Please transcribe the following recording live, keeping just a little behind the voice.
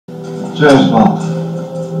James Bond.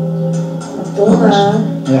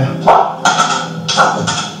 Donna. Yeah.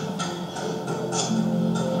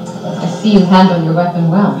 I see you handle your weapon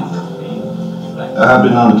well. I have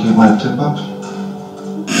been known to keep my tip up.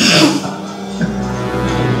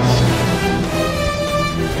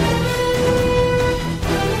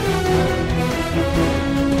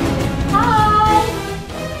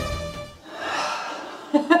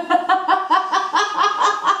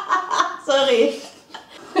 Sorry.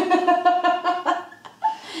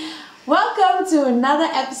 Welcome to another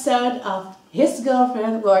episode of His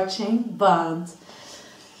Girlfriend Watching Bond.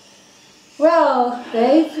 Well,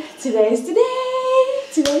 babe, today's the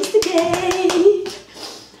day. Today's the day.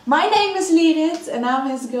 My name is Lirit and I'm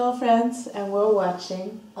his girlfriend and we're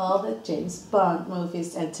watching all the James Bond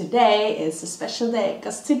movies. And today is a special day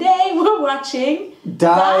because today we're watching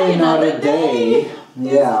Die Another Day.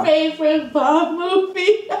 Yeah. His favorite Bond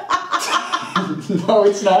movie. No,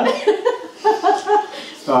 it's not.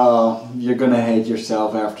 You're gonna hate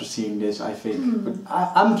yourself after seeing this, I think. But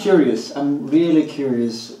I'm curious. I'm really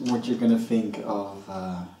curious what you're gonna think of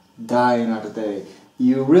Die Another Day.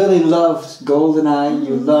 You really loved GoldenEye.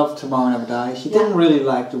 You loved Tomorrow Never Dies. She didn't really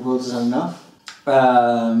like The World Is Not Enough.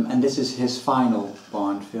 And this is his final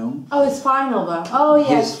Bond film. Oh, it's final one. Oh yes,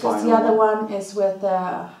 His because the final other one is with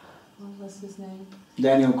what was his name?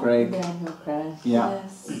 Daniel Craig. Daniel Craig. Yeah.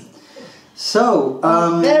 Yes. So,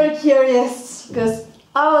 I'm very curious because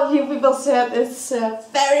all of you people said it's a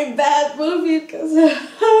very bad movie because.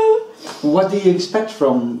 what do you expect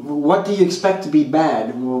from? What do you expect to be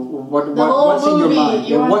bad? What's in your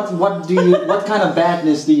movie, mind? What kind of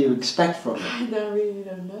badness do you expect from it? I really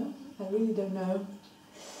don't know. I really don't know.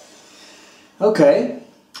 Okay,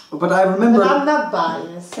 but I remember. But I'm not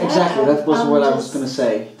biased. Exactly, that was I'm what I was just going to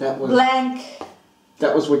say. That was blank.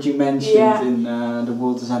 That was what you mentioned Yeah. in The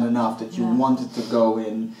World Is Not Enough. That you Yeah. wanted to go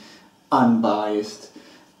in unbiased,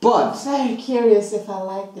 but I'm very curious if I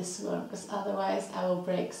like this one because otherwise I will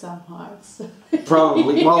break some hearts.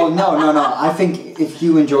 probably. Well, no. I think if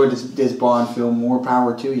you enjoy this Bond film, more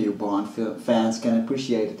power to you. Bond fans can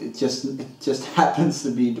appreciate it. It just happens to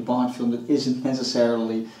be the Bond film that isn't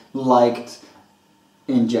necessarily liked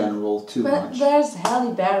in general too But much. there's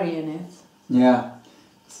Halle Berry in it. Yeah,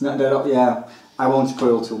 it's not that. Yeah, I won't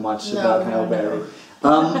spoil too much about Halle Berry.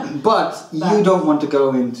 But you don't want to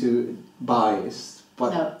go into bias.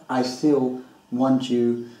 But No. I still want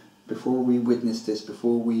you, before we witness this,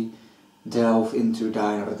 before we delve into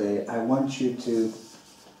Die Another Day, I want you to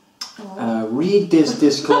read this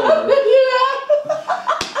disclaimer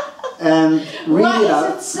and read Why it out.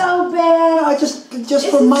 is it so bad? No, just Is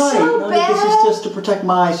for it mine. so No, this is bad? just to protect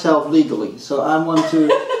myself legally. So I want to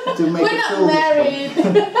make We're a not film. married.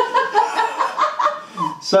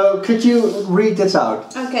 So could you read this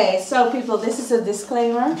out? Okay, so people, this is a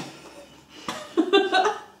disclaimer.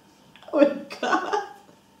 Oh my god.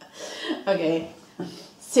 Okay,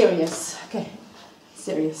 serious. Okay,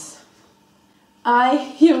 serious.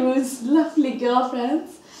 I, Jeroen's lovely girlfriend,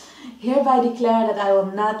 hereby declare that I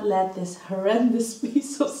will not let this horrendous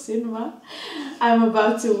piece of cinema I'm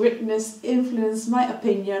about to witness influence my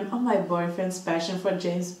opinion on my boyfriend's passion for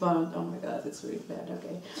James Bond. Oh my god, it's really bad,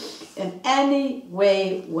 okay. In any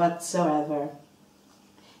way whatsoever.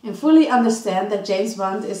 And fully understand that James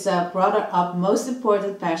Bond is a brought up most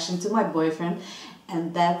important passion to my boyfriend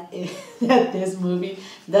and that this movie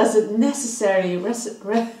doesn't necessarily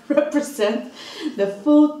represent the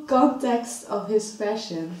full context of his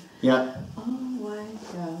passion. Yeah. Oh my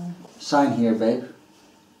god. Sign here, babe.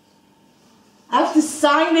 I have to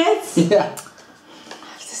sign it? Yeah. I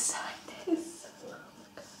have to sign this.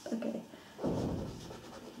 Oh my god. Okay.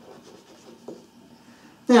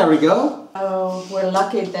 There we go. Oh, we're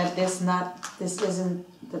lucky that this isn't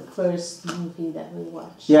the first movie that we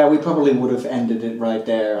watched. Yeah, we probably would have ended it right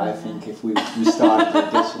there, I think, if we started with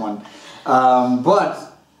this one.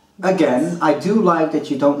 But, again, I do like that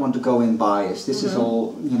you don't want to go in biased. This is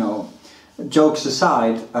all, jokes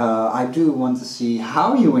aside, I do want to see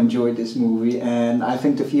how you enjoyed this movie, and I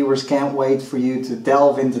think the viewers can't wait for you to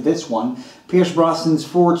delve into this one. Pierce Brosnan's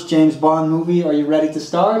fourth James Bond movie. Are you ready to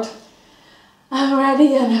start? I'm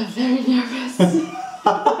ready and I'm very nervous.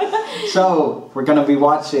 So, we're gonna be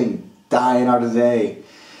watching Die Another Day.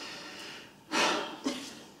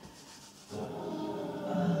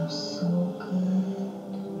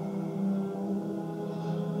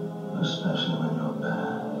 Especially when you're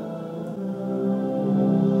bad.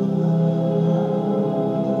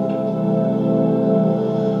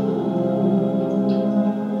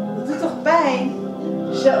 Het doet toch pijn?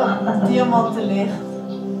 Zo, diamantenlicht.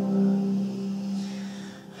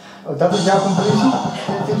 Oh, dat is jouw conclusie?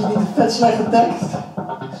 Vind je niet een vet slechte tekst?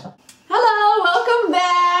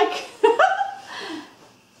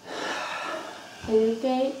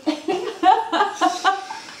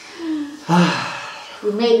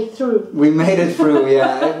 made it through. We made it through,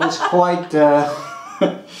 yeah. It was quite...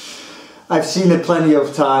 I've seen it plenty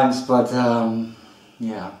of times, but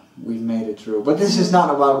yeah, we made it through. But this is not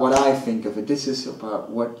about what I think of it. This is about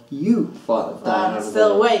what you thought of Dine I'm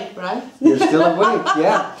still awake, right? You're still awake,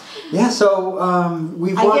 yeah. Yeah, so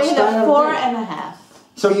we've I watched give it Dine a Another Day. 4.5.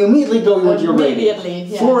 So you immediately go with your rating? Immediately,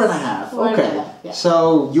 yes. 4.5, 4.5, okay. yeah.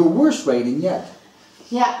 So your worst rating yet.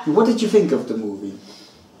 Yeah. What did you think of the movie?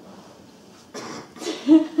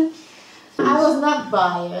 I was not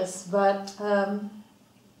biased, but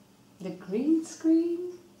the green screen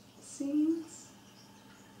scenes.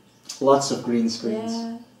 Lots of green screens.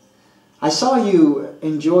 Yeah. I saw you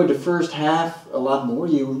enjoy the first half a lot more.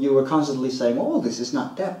 You were constantly saying, "Oh, this is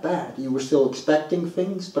not that bad." You were still expecting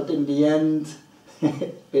things, but in the end,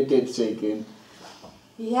 it did sink in.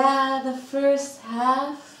 Yeah, the first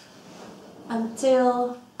half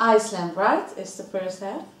until Iceland, right? Is the first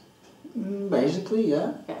half. Basically,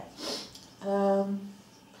 yeah. Okay.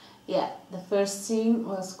 Yeah, the first scene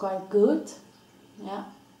was quite good. Yeah,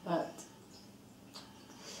 but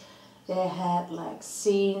they had like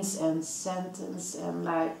scenes and sentence and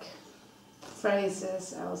like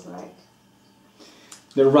phrases. I was like,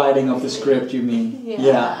 The writing of the script, you mean?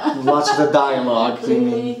 Yeah. Lots of the dialogue, you mean?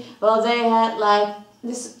 really? Well, they had like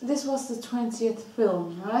this was the 20th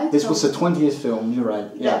film, right? This was the 20th film, you're right.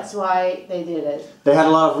 Yeah. That's why they did it. They had a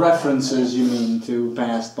lot of references, you mean, to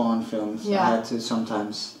past Bond films. Yeah. I had to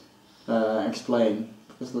sometimes explain.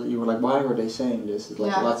 Because you were like, why were they saying this? It's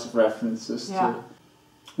like Yeah. lots of references Yeah.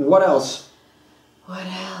 to... What else? What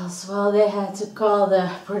else? Well, they had to call the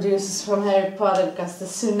producers from Harry Potter because the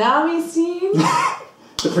tsunami scene.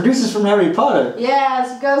 The producers from Harry Potter.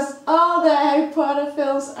 Yes, because all the Harry Potter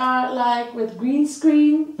films are like with green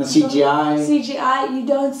screen. And CGI. CGI, you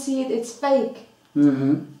don't see it, it's fake.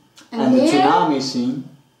 Mm-hmm. And the here, tsunami scene.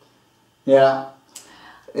 Yeah.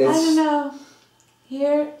 I don't know.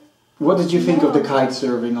 Here, What did you think of the No. kite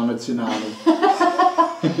surfing on a tsunami?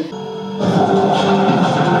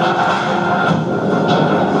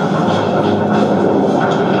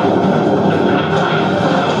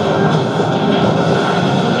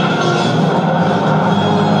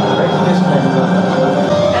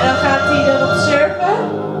 en dan gaat hij erop surfen.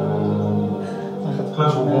 Hij gaat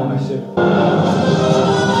close warning.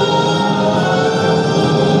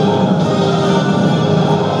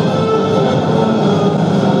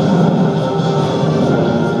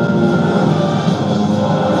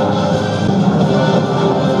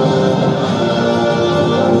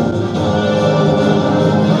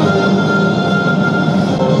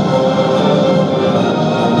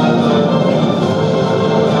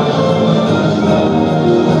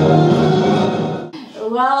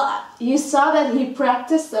 Well, you saw that he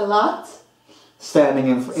practiced a lot. Standing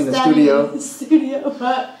in the standing studio. in the studio,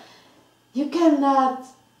 but you cannot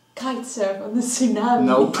kite surf on the tsunami.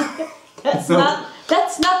 Nope. that's No.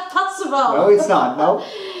 not possible. No, it's not. No.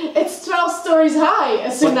 It's 12 stories high, a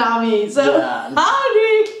tsunami. So Yeah. how do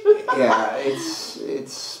you? Yeah, it's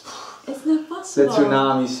It's not the possible.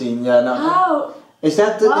 tsunami scene. Yeah, no. How? Is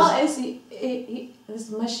that the? Well, is this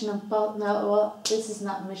Mission Impossible? No, well, this is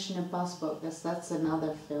not Mission Impossible because that's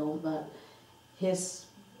another film, but his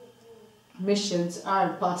missions are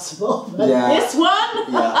impossible. But Yeah. this one?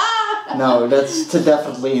 Yeah. No, that's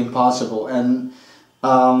definitely impossible. And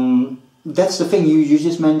that's the thing. You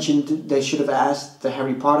just mentioned they should have asked the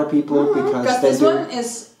Harry Potter people because they this do. one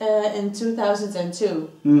is in 2002.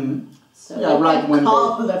 Mhm. So Yeah, they right, can when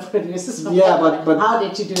call the producers. from Yeah, that. but- how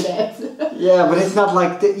did you do that? Yeah, but it's not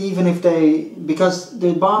like even if they, because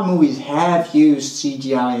the Bond movies have used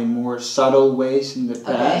CGI in more subtle ways in the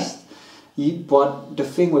past. But the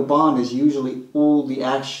thing with Bond is usually all the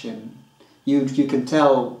action. You can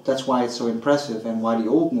tell that's why it's so impressive and why the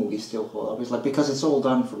old movies still hold up. It's like because it's all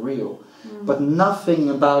done for real. But nothing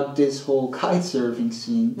about this whole kite surfing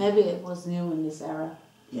scene. Maybe it was new in this era.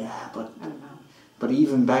 Yeah, but I don't know.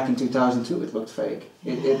 even back in 2002 it looked fake.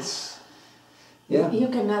 It's yeah. You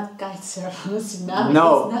cannot kite surf on a tsunami.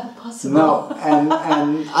 No. It's not possible. No, and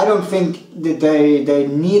I don't think that they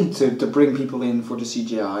need to bring people in for the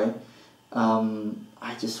CGI.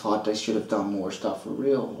 I just thought they should have done more stuff for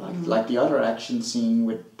real, like the other action scene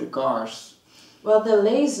with the cars. Well, the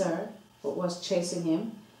laser what was chasing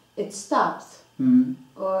him, it stopped. Mm.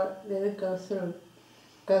 Or did it go through?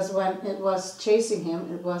 Because when it was chasing him,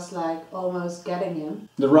 it was like almost getting him.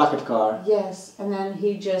 The rocket car. Yes, and then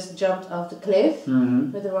he just jumped off the cliff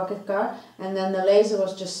Mm-hmm. with the rocket car, and then the laser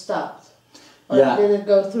was just stopped. Or Yeah. did it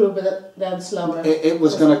go through, but then slower? It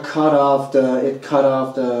was gonna cut off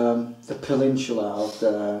the peninsula of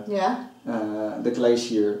Yeah. the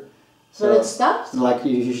glacier, But it stopped? Like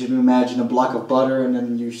you should imagine a block of butter and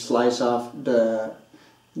then you slice off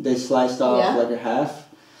they sliced off like a half.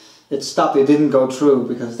 It stopped, it didn't go through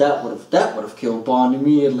because that would have killed Bond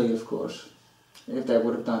immediately, of course. If they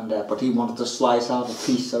would have done that. But he wanted to slice off a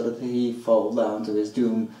piece so that he fall down to his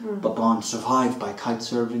doom. But Bond survived by kite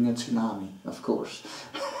surfing a tsunami, of course.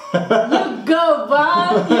 You go,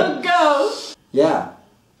 Bond, you go! Yeah.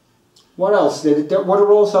 What else? What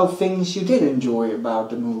are also things you did enjoy about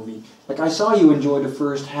the movie? Like I saw you enjoy the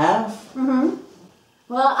first half.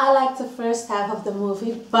 Well, I liked the first half of the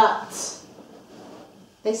movie, but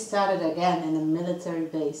they started again in a military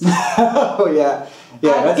base. Oh yeah,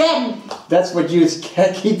 yeah. Again! That's what you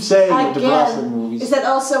keep saying with the Brosnan movies. Is that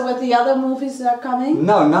also with the other movies that are coming?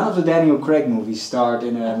 No, none of the Daniel Craig movies start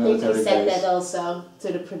in a military base. I think he said that also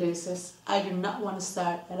to the producers. I do not want to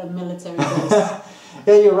start at a military base.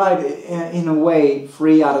 Yeah, you're right. In a way,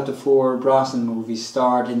 3 out of the 4 Brosnan movies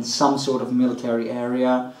start in some sort of military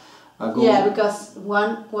area. Yeah, because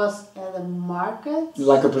one was at a market.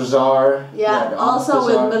 Like a bazaar. Yeah, also bazaar.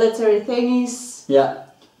 with military thingies. Yeah,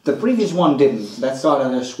 the previous one didn't. That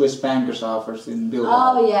started at a Swiss banker's office in Bilbao.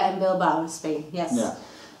 Oh yeah, in Bilbao, Spain, yes. Yeah,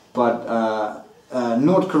 but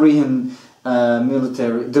North Korean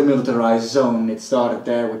demilitarized zone, it started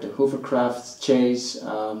there with the hovercraft chase.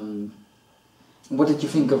 What did you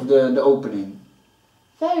think of the opening?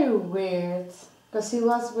 Very weird, because he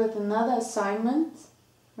was with another assignment,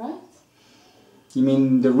 right? You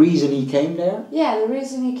mean the reason he came there? Yeah, the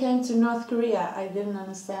reason he came to North Korea, I didn't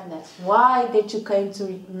understand that. Why did you come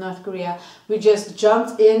to North Korea? We just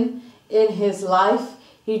jumped in his life.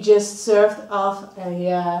 He just surfed off a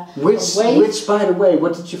wave. Which, by the way,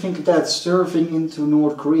 what did you think of that, surfing into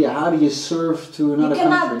North Korea? How do you surf to another country? You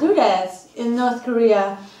cannot do that in North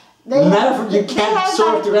Korea. You can't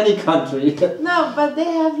surf to any country. No, but they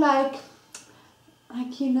have like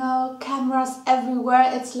you know, cameras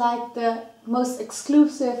everywhere. It's like the most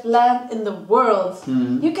exclusive land in the world.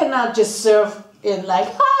 You cannot just surf in like,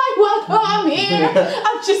 hi, I'm here.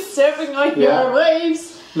 I'm just surfing on your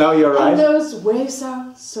waves. No, you're right. And those waves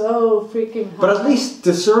are so freaking high. But at least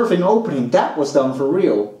the surfing opening, that was done for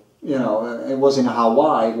real. You know, it was in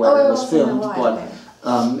Hawaii where it was filmed, but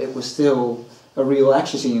it was still a real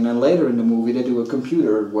action scene. And then later in the movie, they do a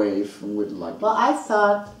computer wave with like. Well, I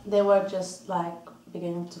thought they were just like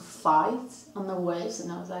beginning to fight on the waves,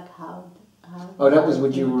 and I was like, how oh, that was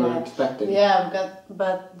what you were expecting. Yeah,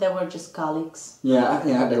 but they were just colleagues. Yeah,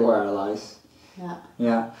 they were allies.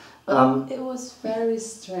 Yeah. It was very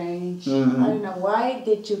strange. I don't know, why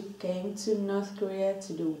did you came to North Korea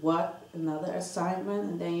to do what? Another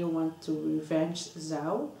assignment, and then you want to revenge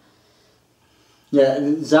Zhao? Yeah,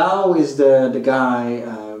 Zhao is the guy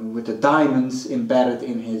with the diamonds embedded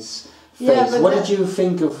in his face. Yeah, what did you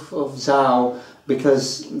think of Zhao?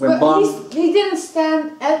 Because when Bond... He didn't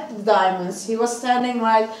stand at the diamonds. He was standing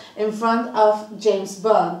right in front of James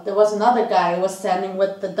Bond. There was another guy who was standing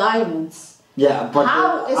with the diamonds. Yeah, but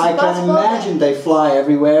I can imagine they fly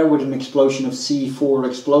everywhere with an explosion of C4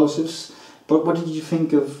 explosives. But what did you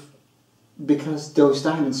think of... Because those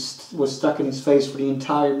diamonds were stuck in his face for the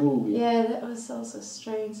entire movie. Yeah, that was also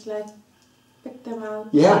strange. Like, pick them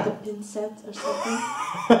out with a pincet or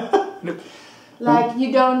something. Like,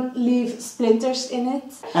 you don't leave splinters in it.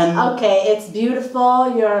 And okay, it's beautiful,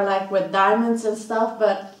 you're like with diamonds and stuff,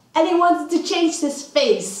 but... And he wanted to change his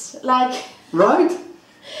face, like... Right?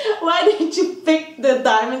 Why did you pick the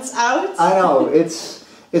diamonds out? I know,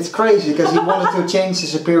 it's crazy, because he wanted to change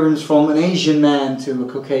his appearance from an Asian man to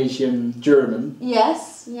a Caucasian German.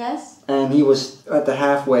 Yes. And he was at the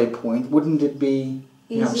halfway point. Wouldn't it be,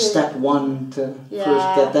 you know, step 1 to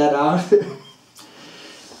first get that out?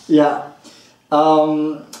 Yeah.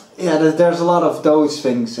 There's a lot of those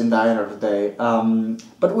things in the end of the day.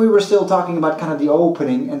 But we were still talking about kind of the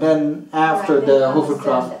opening, and then after the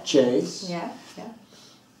hovercraft chase,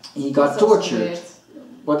 he got tortured.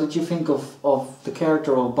 What did you think of the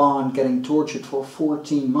character of Bond getting tortured for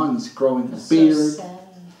 14 months, growing a beard? So sad.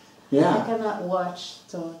 Yeah. I cannot watch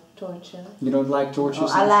torture. You don't like torture?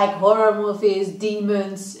 I like horror movies,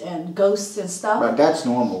 demons, and ghosts and stuff. Right, that's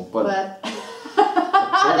normal, but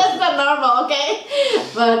that's not normal, okay?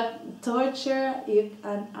 But torture,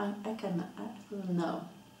 I cannot. No.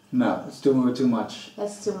 No, it's too much.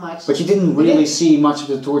 That's too much. But you didn't really see much of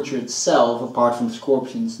the torture itself, apart from the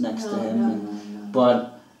scorpions next to him. No.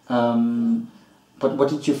 But what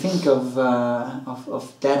did you think of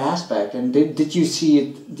that aspect? And did you see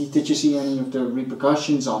it? Did you see any of the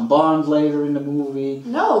repercussions on Bond later in the movie?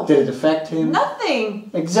 No. Did it affect him?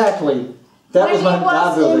 Nothing. Exactly. That when was like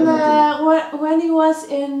that building. when he was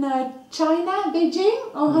in China,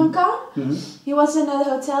 Beijing or Hong Kong, he was in a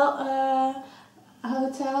hotel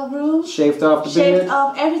room. Shaved off the Shaved beard.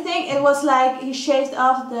 off everything. It was like he shaved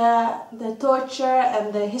off the torture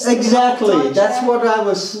and the history. Exactly. Of the torture. That's what I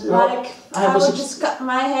was. Like I would just cut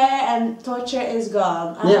my hair and torture is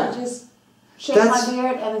gone. I would just shave my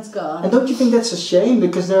beard and it's gone. And don't you think that's a shame?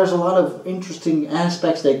 Because there's a lot of interesting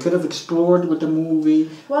aspects they could have explored with the movie.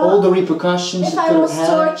 Well, all the repercussions if it I could was have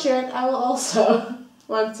had. tortured, I will also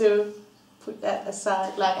want to put that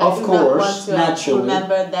aside. Like I Of do course, not want to naturally.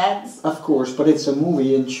 remember that. Of course, but it's a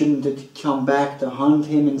movie, and shouldn't it come back to hunt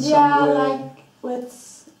him in some way? Yeah, like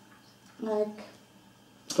with like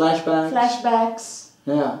flashbacks.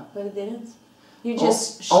 Yeah. But it didn't. You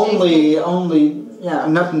just shaved only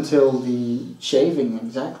not until the shaving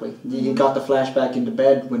exactly. He got the flashback in the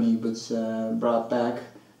bed when he was brought back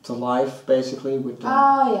to life, basically. With the,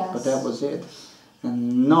 yes. But that was it,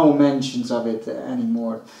 and no mentions of it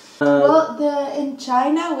anymore. Well, in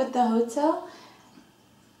China with the hotel,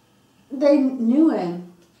 they knew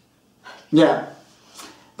him. Yeah,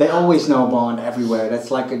 they always know Bond everywhere.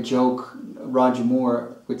 That's like a joke Roger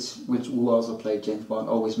Moore, who also played James Bond,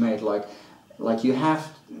 always made. Like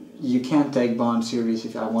you can't take Bond serious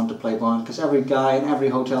if I want to play Bond, because every guy in every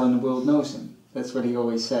hotel in the world knows him. That's what he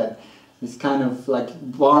always said. It's kind of like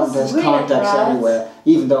Bond has weird, contacts right? everywhere,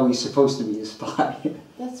 even though he's supposed to be a spy.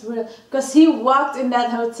 That's real. Because he walked in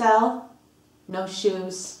that hotel, no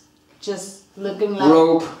shoes, just looking like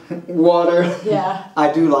Rope, water. Yeah.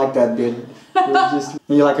 I do like that bit.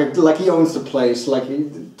 Like he owns the place, like he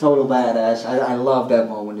total badass. I love that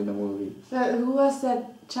moment in the movie. Who was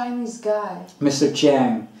that Chinese guy? Mr.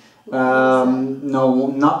 Chang.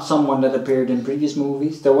 No, not someone that appeared in previous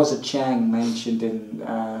movies. There was a Chang mentioned in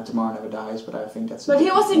Tomorrow Never Dies, but I think that's. But he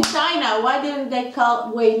was in China. Why didn't they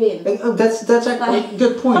call Wei Lin? That's actually a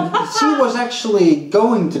good point. She was actually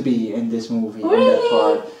going to be in this movie. Really? In that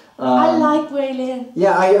part. I like Wei Lin.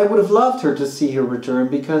 Yeah, I would have loved her to see her return,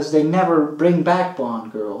 because they never bring back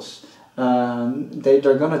Bond girls.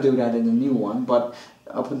 They're gonna do that in the new one, but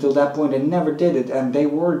up until that point they never did it, and they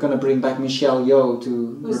were gonna bring back Michelle Yeoh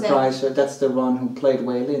to reprise her. That's the one who played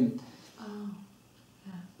Wei Lin. Oh,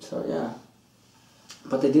 yeah. So yeah,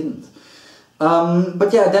 but they didn't.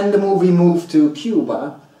 But yeah, then the movie moved to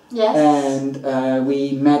Cuba. Yes. And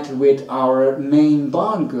we met with our main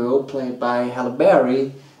Bond girl, played by Halle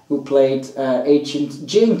Berry, who played Agent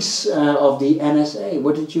Jinx of the NSA.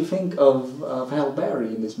 What did you think of Halle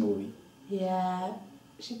Berry in this movie? Yeah,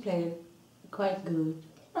 she played it quite good.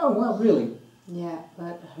 Oh, well, really? Yeah,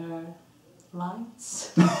 but her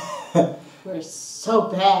lines were so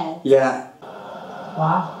bad. Yeah.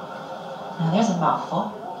 Wow. Now there's a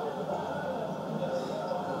mouthful.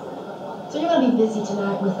 So you're going to be busy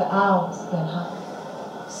tonight with the owls then,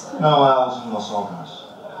 huh? No owls in Los Alamos.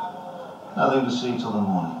 Nothing to see till the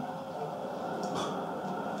morning.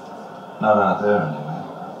 Not out there, anyway.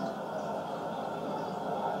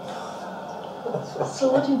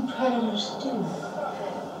 So what do predators do?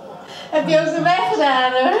 Heb je ook zo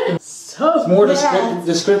weggedaan hoor? So It's more bad.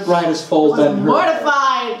 the scriptwriter's fault than her.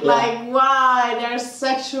 Mortified, Yeah. like why there's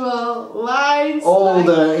sexual lines. All like,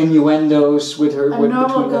 the innuendos with her. a with normal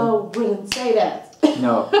between them. girl wouldn't say that.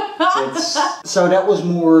 No. So that was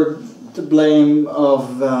more the blame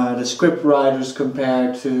of the scriptwriters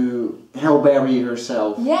compared to Halle Berry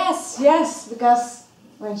herself. Yes, because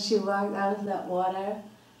when she walked out of that water,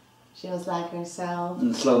 she was like herself.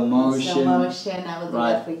 In slow motion. In slow motion. I would do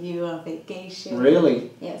Right. that for you on vacation.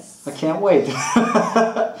 Really? Yes. I can't wait.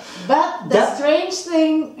 But the That- strange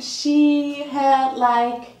thing, she had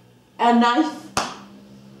like a knife.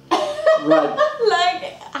 Right. Like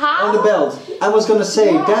how? On the belt. I was gonna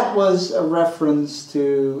say, Yeah. that was a reference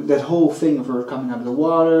to that whole thing of her coming out of the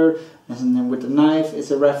water, and then with the knife,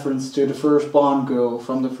 it's a reference to the first Bond girl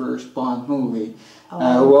from the first Bond movie,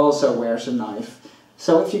 who also wears a knife.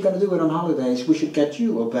 So if you're gonna do it on holidays, we should get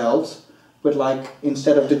you a belt, with like,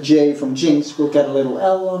 instead of the J from Jinx, we'll get a little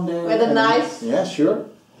L on there. With a and- knife? Yeah, sure.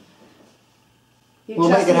 You We'll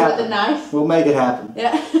trust make it me happen. with a knife? We'll make it happen.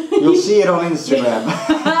 Yeah. You'll see it on Instagram.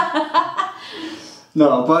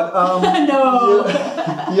 No, but No.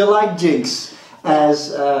 you like Jinx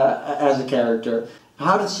as a character.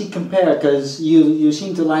 How does she compare? Because you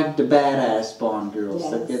seem to like the badass Bond girls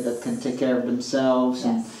Yes. that can take care of themselves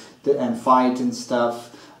Yes. and fight and stuff.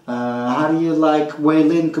 How do you like Wei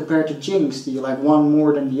Lin compared to Jinx? Do you like one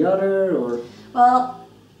more than the other, or? Well,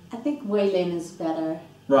 I think Wei Lin is better.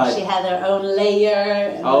 Right. She had her own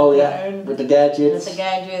layer. And Oh her yeah, own- with the gadgets. with the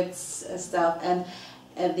gadgets and stuff. And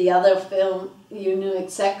And the other film, you knew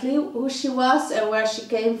exactly who she was and where she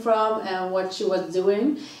came from and what she was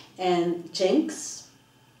doing. And Jinx,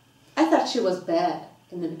 I thought she was bad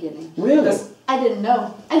in the beginning. Really? Because I didn't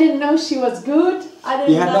know. I didn't know she was good. I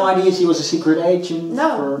didn't You had know. no idea she was a secret agent?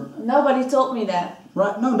 No, nobody told me that.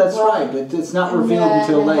 Right, no, that's Well, right. It's not In revealed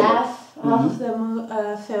until later. Half of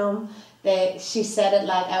the film, she said it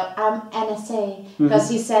like, I'm NSA. Mm-hmm. Because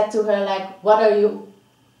he said to her, like, what are you?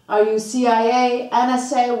 Are you CIA,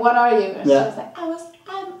 NSA, what are you? And she was like,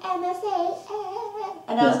 I'm NSA.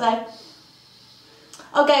 And I was like,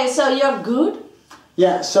 okay, so you're good?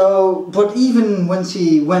 Yeah, so, but even when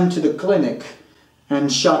she went to the clinic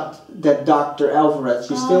and shot that Dr. Alvarez,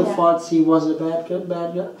 you still thought he was a bad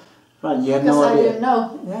guy? Right, you had no Because I idea. didn't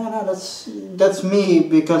know. Yeah, no, that's me,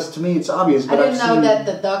 because to me it's obvious. I But didn't know that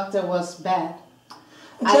the doctor was bad.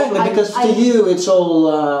 Exactly, because to you it's all.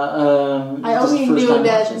 I just only first knew time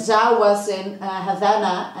that watching. Zhao was in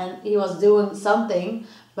Havana and he was doing something,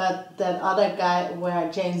 but that other guy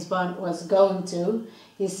where James Bond was going to,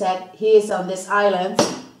 he said he is on this island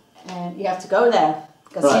and you have to go there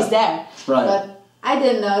because he's there. Right. But I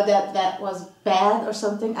didn't know that that was bad or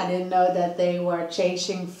something. I didn't know that they were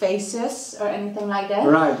changing faces or anything like that.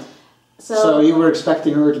 Right. So you were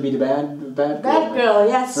expecting her to be the bad girl? Bad girl,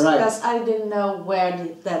 yes, Right. because I didn't know where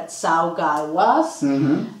that Zhao guy was.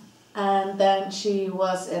 Mm-hmm. And then she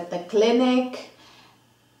was at the clinic.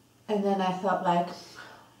 And then I thought like,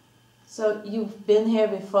 so you've been here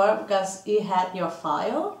before because you had your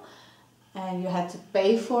file and you had to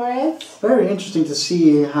pay for it. Very interesting to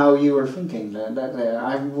see how you were thinking.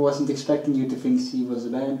 I wasn't expecting you to think she was a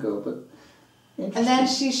bad girl, but interesting. And then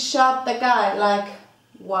she shot the guy, like,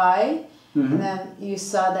 why? Mm-hmm. And then you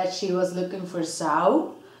saw that she was looking for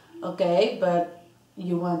Zhao. Okay, but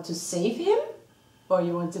you want to save him? Or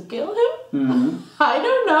you want to kill him? Mm-hmm. I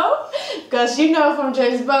don't know. Because you know from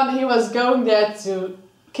James Bond he was going there to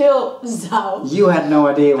kill Zhao. You had no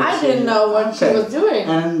idea what I didn't know what she was doing.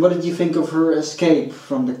 And what did you think of her escape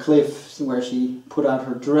from the cliff where she put out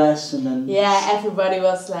her dress and then... Yeah, everybody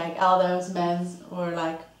was like, all those men were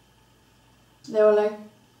like, they were like,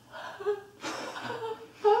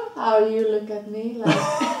 how you look at me, like.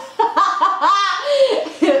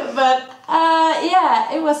 But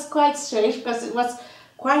yeah, it was quite strange because it was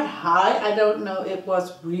quite high. I don't know it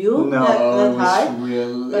was real. No, that it was high,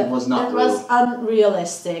 real. but It was not it real. was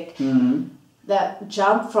unrealistic. Mm-hmm. That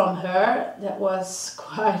jump from her, that was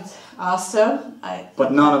quite awesome.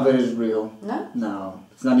 But none of it is real. No? No,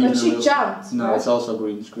 it's not even But she real. jumped. No, right? it's also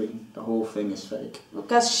green screen. The whole thing is fake.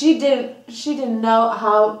 Because she didn't know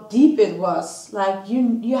how deep it was. Like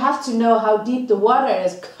you have to know how deep the water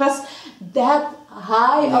is because that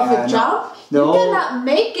high of Yeah, a jump, The you whole- cannot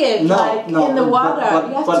make it in the water.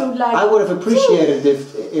 You have to like. I would have appreciated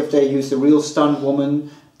if they used a real stunt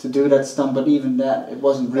woman to do that stunt, but even that, it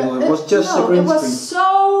wasn't real. It was just a green it was screen.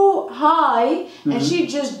 so high, and she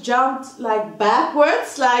just jumped like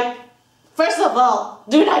backwards. Like, first of all,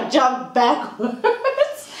 do not jump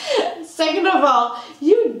backwards. Second of all,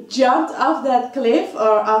 you jumped off that cliff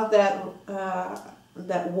or off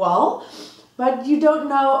that wall, but you don't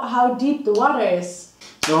know how deep the water is.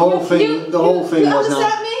 The whole thing was you not.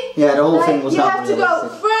 understand me? Yeah, the whole Like, thing was you not have to go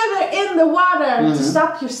realistic. further in the water to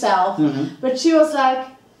stop yourself. But she was like,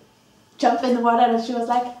 jump in the water, and she was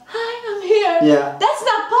like, hi, I'm here. Yeah. That's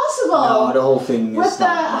not possible. No, the whole thing With is the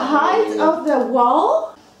not height real. of the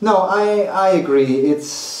wall. No, I agree.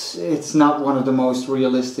 It's not one of the most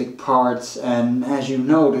realistic parts, and as you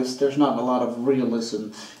noticed, there's not a lot of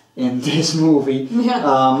realism in this movie. Yeah.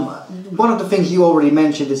 One of the things you already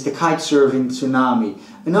mentioned is the kite surfing tsunami.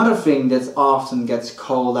 Another thing that often gets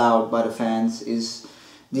called out by the fans is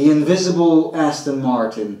the invisible Aston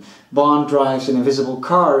Martin. Bond drives an invisible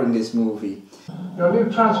car in this movie. Your new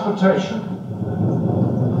transportation.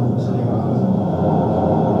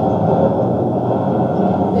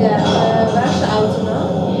 Ja, waar is de auto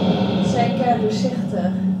dan? Zeker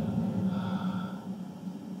doorzichtig.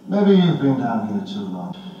 Maybe you've been down here too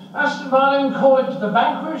long. Aston Martin call it the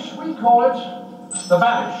Vanquish, we call it the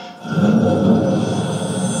Vanish.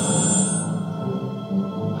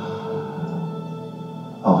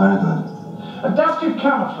 Oh, very good. Adaptive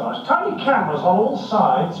camouflage, tiny cameras on all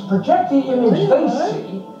sides project the image they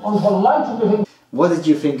see onto a light-emitting. What did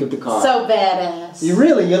you think of the car? So badass. you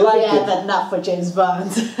liked Yeah, it? but not for James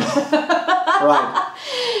Bond. Right.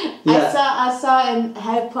 Yeah. I saw in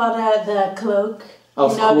Harry Potter the cloak.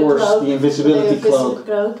 Of course, the invisibility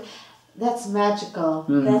cloak. That's magical.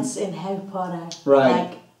 That's in Harry Potter.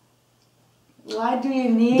 Right. Like, Why do you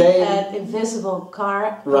need They- an invisible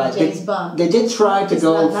car in Right. James Bond? They did try to It's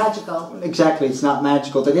go. not magical. Exactly, it's not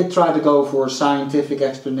magical. They did try to go for a scientific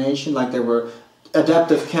explanation, like there were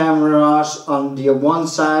adaptive cameras on the one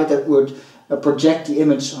side that would project the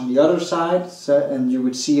image on the other side, so, and you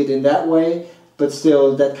would see it in that way. But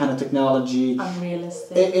still, that kind of technology.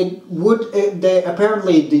 Unrealistic. They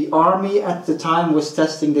apparently the army at the time was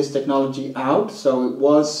testing this technology out, so it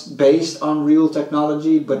was based on real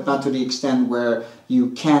technology, but not to the extent where you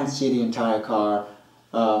can't see the entire car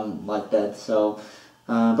like that. So,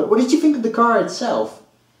 but what did you think of the car itself?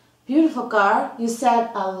 Beautiful car. You said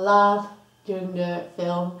a lot during the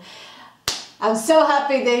film. I'm so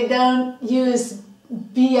happy they don't use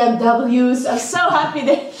BMWs. I'm so happy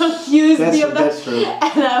they don't use BMWs. That's true.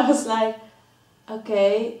 And I was like,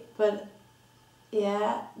 okay, but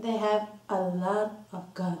yeah, they have a lot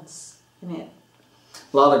of guns in it.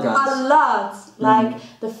 A lot of guns. A lot. Like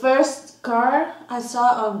the first car I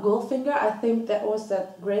saw on Goldfinger, I think that was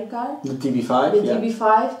that grey car. The DB5. The yeah.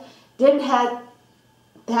 DB5 didn't have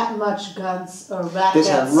that much guns or rockets. This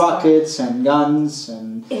had rockets and guns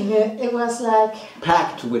and In it, it was like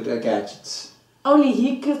packed with gadgets. only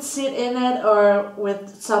he could sit in it or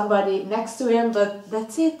with somebody next to him, but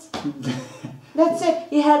that's it. That's it.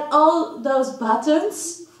 He had all those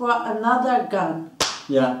buttons for another gun.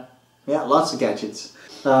 Yeah, lots of gadgets.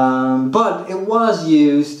 But it was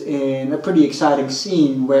used in a pretty exciting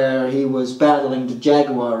scene where he was battling the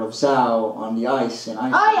Jaguar of Zhao on the ice in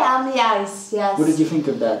Iceland. Oh yeah, on the ice, yes. What did you think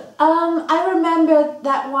of that? I remember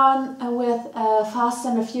that one with Fast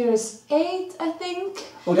and the Furious 8, I think.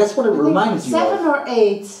 Oh, that's what it reminded you 7 of. or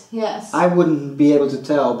 8, yes. I wouldn't be able to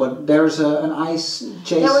tell, but there's an ice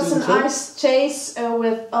chase There was scene an too? ice chase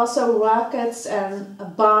with also rockets and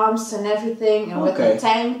bombs and everything, and with Okay. a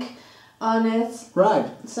tank on it. Right.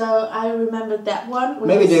 So I remembered that one. with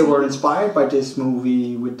Maybe the they scene. were inspired by this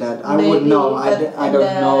movie with that. I Maybe, wouldn't know. but I in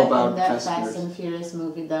don't know in about that Fast Fast and Furious. and Furious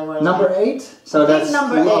movie. There were Number like, 8? So I think that's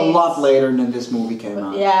number a 8. lot later than this movie came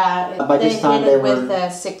out. yeah, By they this time did they it were-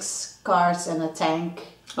 with 6 cars and a tank.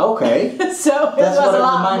 Okay. So it That's was what a it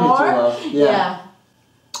lot reminded more. you of. Yeah.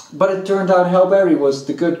 But it turned out Halle Berry was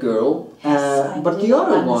the good girl. Yes, I but the didn't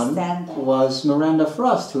other one understand that. was Miranda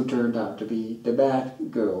Frost, who turned out to be the bad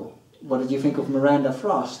girl. What did you think of Miranda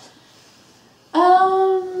Frost?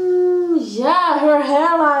 Yeah, her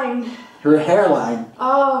hairline. Her hairline.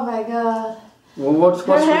 Oh my god. Well, what's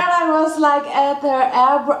Her hairline was like at her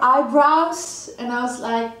eyebrows, and I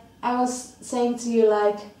was saying to you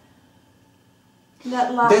like,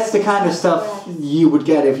 that line. That's the kind of stuff you would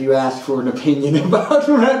get if you asked for an opinion about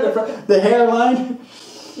Miranda Frost. The hairline.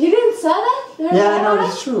 You didn't say that? Her Yeah, I know hairline?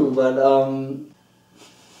 it's true, but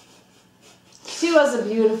She was a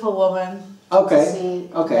beautiful woman. okay, to see.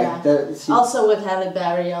 okay. Yeah. Also with Halle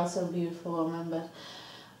Berry, also a beautiful woman, but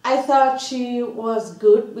I thought she was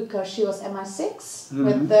good because she was MI6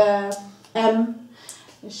 with the M.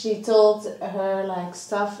 She told her like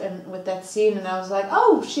stuff and with that scene, and I was like,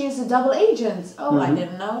 oh, she's a double agent. Oh, I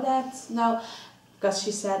didn't know that. No, because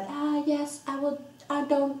she said, yes, I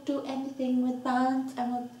don't do anything with Bond.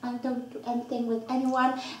 I don't do anything with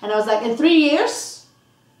anyone. And I was like, in 3 years.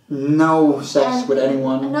 no sex And with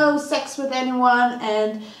anyone. No sex with anyone,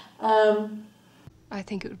 and I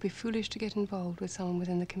think it would be foolish to get involved with someone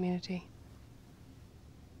within the community,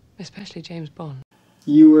 especially James Bond.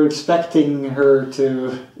 You were expecting her to.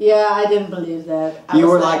 yeah, I didn't believe that. I You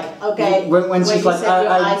was were like, okay, when she's you like, set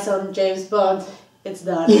your I- eyes on James Bond, it's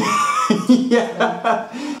done. Yeah.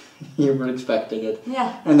 You were expecting it.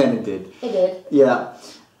 Yeah, And then it did. it did. Yeah.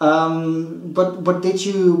 But did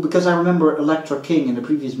you, because I remember Electra King in the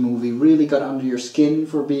previous movie really got under your skin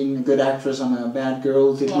for being a good actress and a bad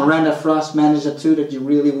girl. Did Yeah. Miranda Frost manage that too, that you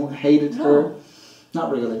really hated No. her?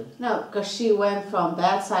 Not really. No, because she went from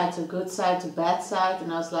bad side to good side to bad side, and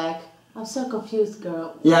I was like, I'm so confused,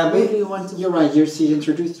 girl. Yeah, Who but do you want to you're right. She's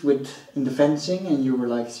introduced in the fencing, and you were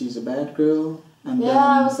like, she's a bad girl, and Yeah, then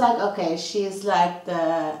I was like, okay, she's like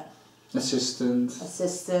the assistant,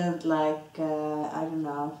 assistant, like, I don't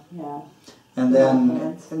know, yeah.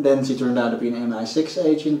 and then she turned out to be an MI6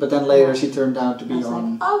 agent, but then later she turned out to I be was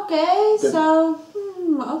on. like, okay, the- so,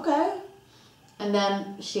 okay. And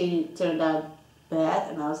then she turned out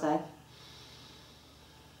bad, and I was like,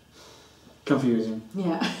 Confusing.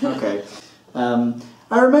 yeah. Okay.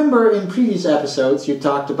 I remember in previous episodes you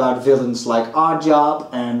talked about villains like Oddjob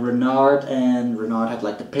and Renard had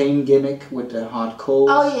like the pain gimmick with the hot coals.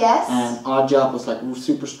 Oh, yes. And Oddjob was like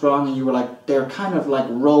super strong, and you were like, they're kind of like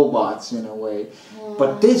robots in a way.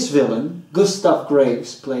 But this villain, Gustav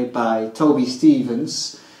Graves, played by Toby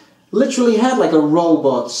Stevens, literally had like a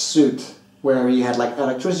robot suit. where he had like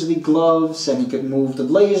electricity gloves and he could move the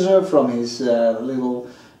laser from his little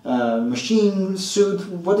machine suit.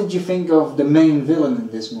 What did you think of the main villain in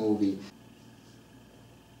this movie?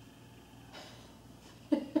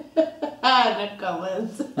 No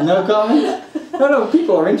comment. No comment? No,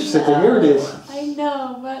 people are interested to hear this. I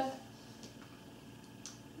know, but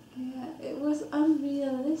yeah, it was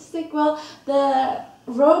unrealistic. Well, the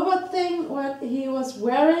robot thing, what he was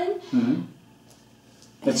wearing,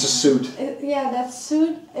 It's a suit. that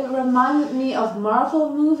suit, it reminded me of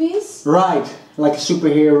Marvel movies. Right, like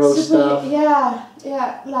superhero stuff. Yeah,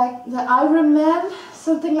 like the Iron Man,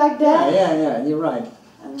 something like that. Yeah, you're right.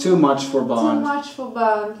 Too much for Bond. Too much for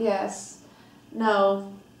Bond, yes. No.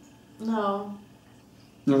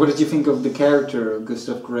 And what did you think of the character of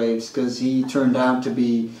Gustav Graves? Because he turned out to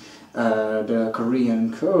be the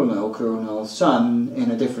Korean colonel's son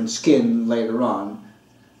in a different skin later on.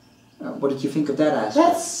 What did you think of that aspect?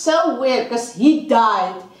 That's so weird, because he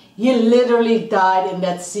died. He literally died in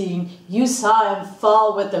that scene. You saw him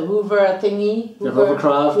fall with the Hoover thingy. The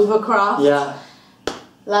hovercraft. Hoovercraft. Yeah.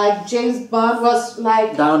 Like James Bond was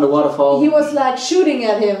like... Down the waterfall. He was like shooting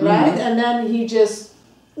at him, right? And then he just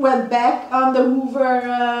went back on the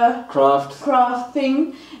Hoover craft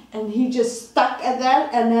thing. And he just stuck at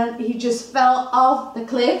that. And then he just fell off the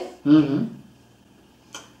cliff.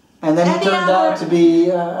 And then he turned out to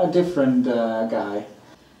be a different guy.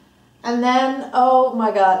 And then, oh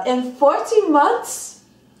my god, in 14 months,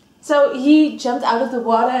 so he jumped out of the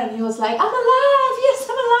water and he was like, I'm alive, yes,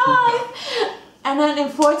 I'm alive. And then in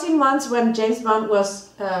 14 months, when James Bond was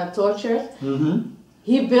tortured,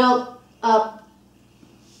 he built up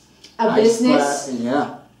a business,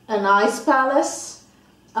 an ice palace,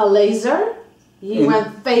 a laser. He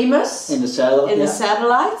went famous in the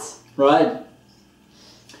satellite. Right.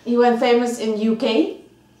 He went famous in UK.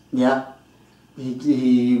 Yeah.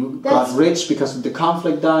 He got rich because of the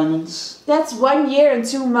conflict diamonds. That's 1 year and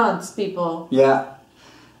 2 months, people. Yeah.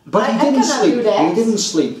 But he didn't sleep. Do that. He didn't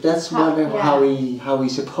sleep. That's how he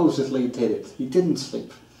supposedly did it. He didn't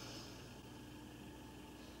sleep.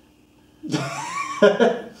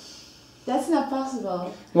 That's not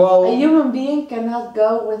possible. Well, a human being cannot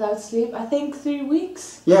go without sleep. I think 3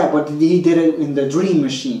 weeks. Yeah, but he did it in the dream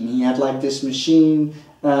machine. He had like this machine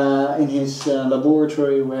in his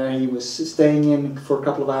laboratory where he was staying in for a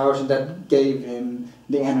couple of hours, and that gave him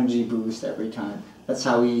the energy boost every time. That's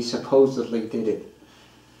how he supposedly did it.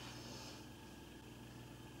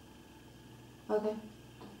 Okay.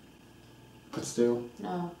 But still.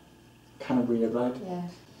 No. Kind of weird, right? Yeah.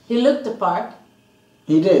 He looked the part.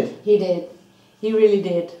 He did. He did. He really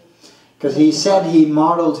did. Because he said he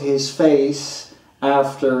modeled his face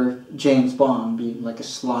after James Bond, being like a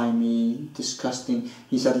slimy, disgusting.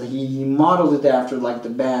 He said he modeled it after like the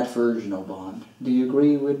bad version of Bond. Do you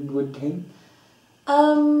agree with him?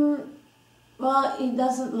 Well, he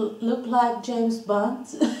doesn't look like James Bond.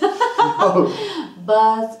 Oh.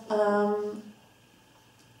 But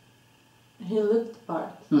he looked the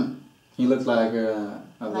part. He looked like a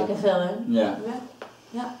villain. Yeah.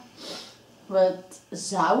 Yeah. But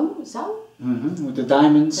Zhao? With the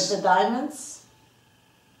diamonds. With the diamonds.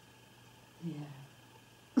 Yeah.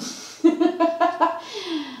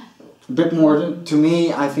 A bit more to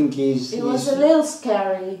me. I think It was a little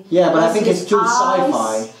scary. Yeah, but I think it's too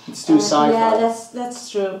sci-fi. It's too sci-fi. Yeah, that's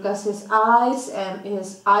true, because his eyes and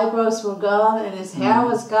his eyebrows were gone and his hair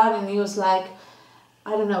was gone, and he was like,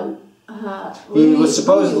 I don't know. He was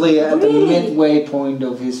supposedly at the midway point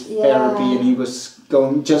of his therapy, and he was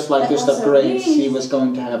going just like Gustav Graves. He was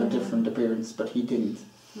going to have a different appearance, but he didn't.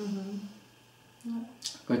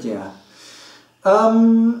 But yeah.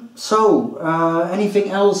 Anything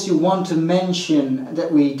else you want to mention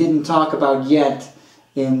that we didn't talk about yet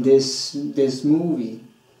in this movie,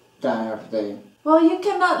 Die After Day? Well, you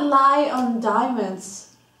cannot lie on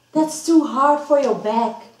diamonds. That's too hard for your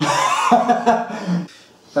back.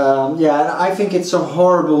 Yeah, and I think it's a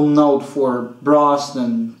horrible note for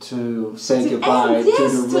Brosnan to say goodbye to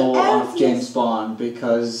the role of James Bond,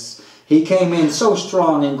 because he came in so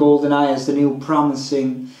strong in GoldenEye as the new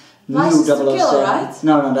promising new 007. Right?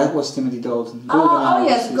 No, that was Timothy Dalton. Oh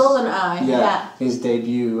yes, GoldenEye. Yeah, his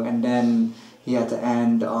debut, and then he had to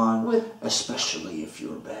end on especially if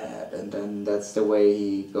you're bad, and then that's the way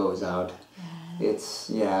he goes out. It's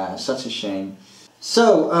such a shame.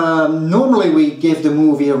 So, normally we give the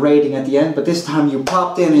movie a rating at the end, but this time you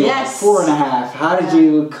popped in and 4.5. How did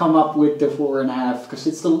you come up with the 4.5? Because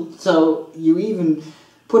it's so you even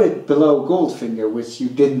put it below Goldfinger, which you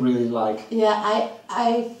didn't really like. Yeah,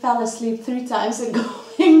 I fell asleep 3 times at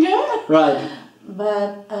Goldfinger. Right.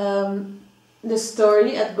 But the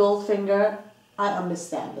story at Goldfinger, I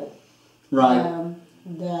understand it. Right.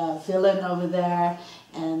 The villain over there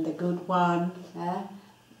and the good one.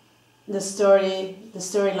 The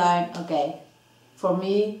storyline. Okay, for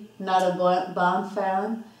me, not a Bond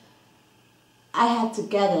fan. I had to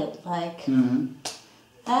get it. Like, And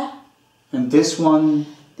this one.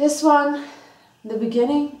 This one, the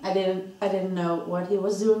beginning, I didn't know what he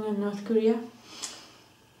was doing in North Korea.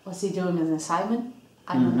 Was he doing an assignment?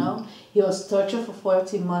 I don't know. He was tortured for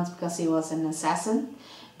 14 months because he was an assassin.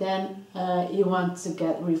 Then he wanted to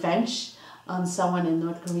get revenge on someone in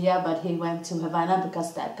North Korea, but he went to Havana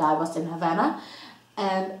because that guy was in Havana.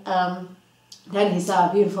 And then he saw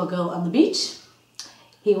a beautiful girl on the beach.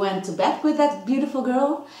 He went to bed with that beautiful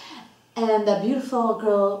girl, and that beautiful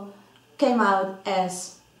girl came out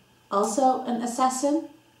as also an assassin.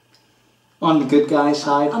 On the good guy's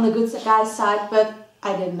side? On the good guy's side, but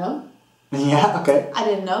I didn't know. Yeah, okay. I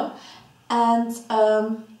didn't know. And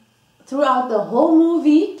throughout the whole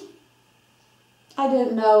movie, I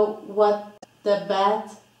didn't know what the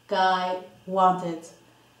bad guy wanted.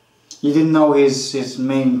 You didn't know his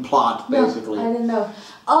main plot, basically. No, I didn't know.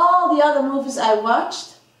 All the other movies I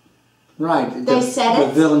watched, right. They said the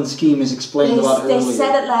it. villain scheme is explained a lot earlier. They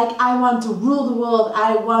said it like, I want to rule the world,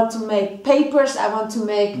 I want to make papers, I want to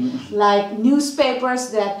make like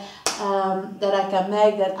newspapers that I can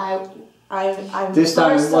make, that I'm this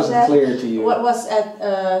time it first wasn't of that. clear to you. What was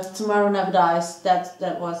at Tomorrow Never Dies?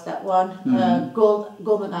 That was that one.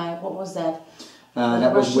 GoldenEye. What was that?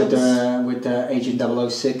 That was with Russians. Agent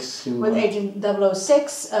 006. Who, With Agent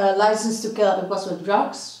 006, License to Kill. It was with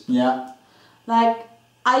drugs. Yeah. Like,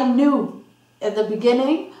 I knew at the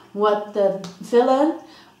beginning what the villain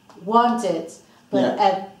wanted, but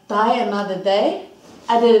at Die Another Day,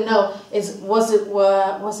 I didn't know. Was it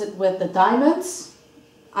with the diamonds?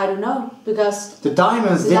 I don't know, because the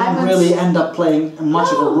diamonds didn't really end up playing much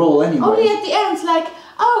of a role anyway. Only at the end, like,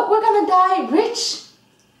 oh, we're gonna die rich.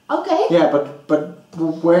 Okay. Yeah, but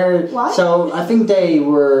where? Why? So I think they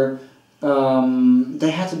were.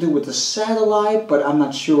 They had to do with the satellite, but I'm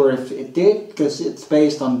not sure if it did, because it's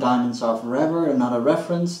based on Diamonds Are Forever, another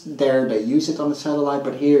reference. There they use it on the satellite,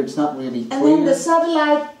 but here it's not really clear. And then the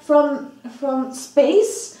satellite from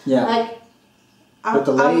space, yeah. like, with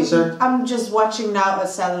the laser. I'm just watching now a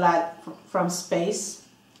satellite from space.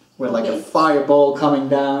 With like a fireball coming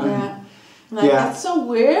down. Yeah. Like, that's so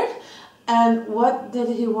weird. And what did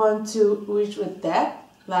he want to reach with that?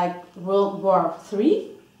 Like World War III?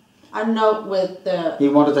 I don't know, with the... He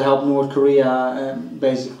wanted to help North Korea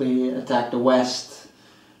basically attack the West.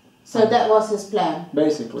 So that was his plan?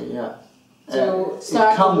 Basically, yeah. To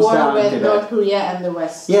start a war with North Korea and the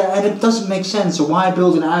West. Yeah, and it doesn't make sense. So why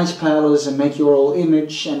build an ice palace and make your whole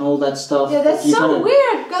image and all that stuff? Yeah, that's so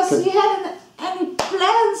weird, because he hadn't any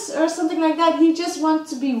plans or something like that. He just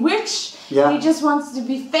wants to be rich. Yeah. He just wants to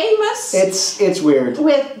be famous. It's weird.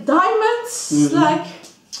 With diamonds, like...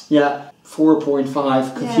 Yeah,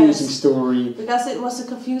 4.5, confusing story. Because it was a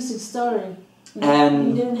confusing story. And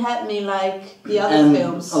you didn't have me like the other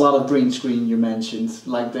films. A lot of green screen you mentioned,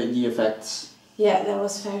 like the effects. Yeah, that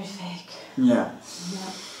was very fake. Yeah.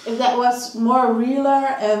 If that was more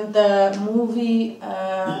realer and the movie,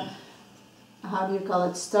 how do you call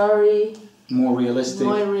it, story? More realistic.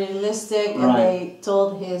 More realistic, and they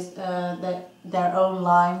told their own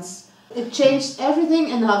lines. It changed everything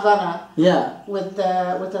in Havana. Yeah. With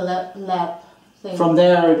the lab thing. From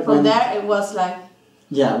there, it was like.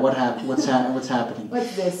 Yeah, what's happening?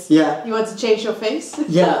 What's this? Yeah. You want to change your face?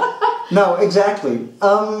 Yeah. No, exactly.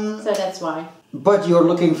 So that's why. But you're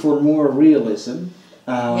looking for more realism.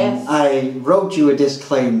 Yes. I wrote you a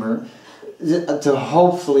disclaimer to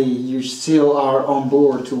hopefully you still are on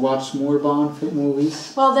board to watch more Bond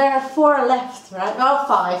movies. Well, there are 4 left, right? Well,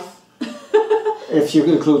 5. If you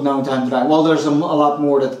include No Time to Die. Well, there's a lot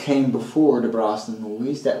more that came before the Brosnan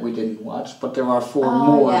movies that we didn't watch, but there are 4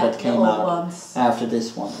 more that came out after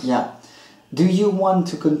this one. Yeah. Do you want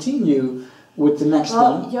to continue with the next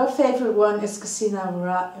one? Your favorite one is Casino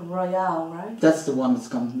Royale, right? That's the one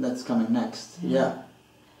that's coming next. Yeah.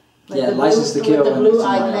 Like License to Kill. With the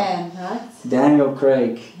blue-eyed man, right? Daniel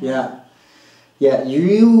Craig. Yeah. Yeah.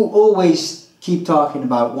 You always keep talking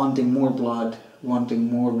about wanting more blood, wanting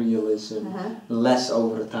more realism, less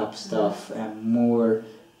over-the-top stuff, and more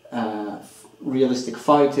realistic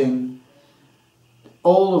fighting.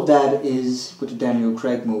 All of that is with the Daniel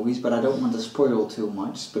Craig movies, but I don't want to spoil too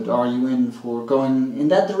much. But are you in for going in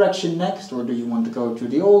that direction next, or do you want to go to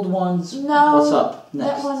the old ones? No. What's up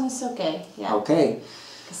next? That one is okay. Yeah. Okay.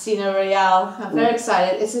 Casino Royale. I'm very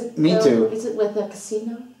excited. Is it? Me too. Is it with the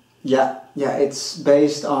casino? Yeah, it's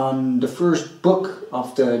based on the first book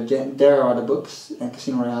of there are the books, and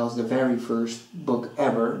Casino Royale is the very first book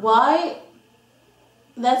ever. Why?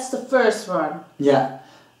 That's the first one. Yeah.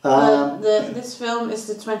 This film is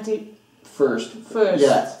the 21st.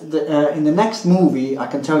 Yeah. In the next movie, I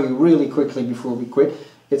can tell you really quickly before we quit,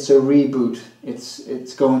 it's a reboot.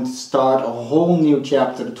 It's going to start a whole new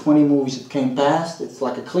chapter. The 20 movies that came past, it's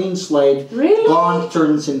like a clean slate. Really? Bond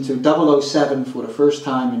turns into 007 for the first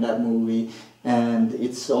time in that movie, and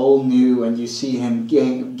it's all new, and you see him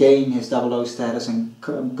gain his 00 status and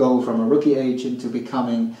go from a rookie agent to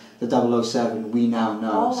becoming the 007 we now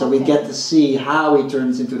know. Oh, so we okay. get to see how he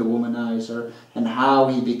turns into the womanizer and how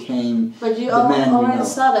he became But you the man we already know.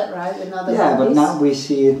 saw that, right? In other Yeah, but movies? now we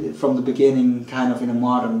see it from the beginning, kind of in a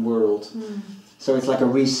modern world. So it's like a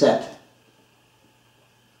reset.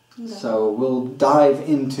 Okay. So we'll dive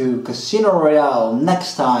into Casino Royale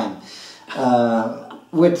next time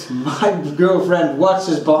with my girlfriend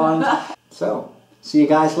watches Bond. So, see you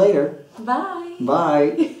guys later. Bye.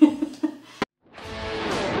 Bye.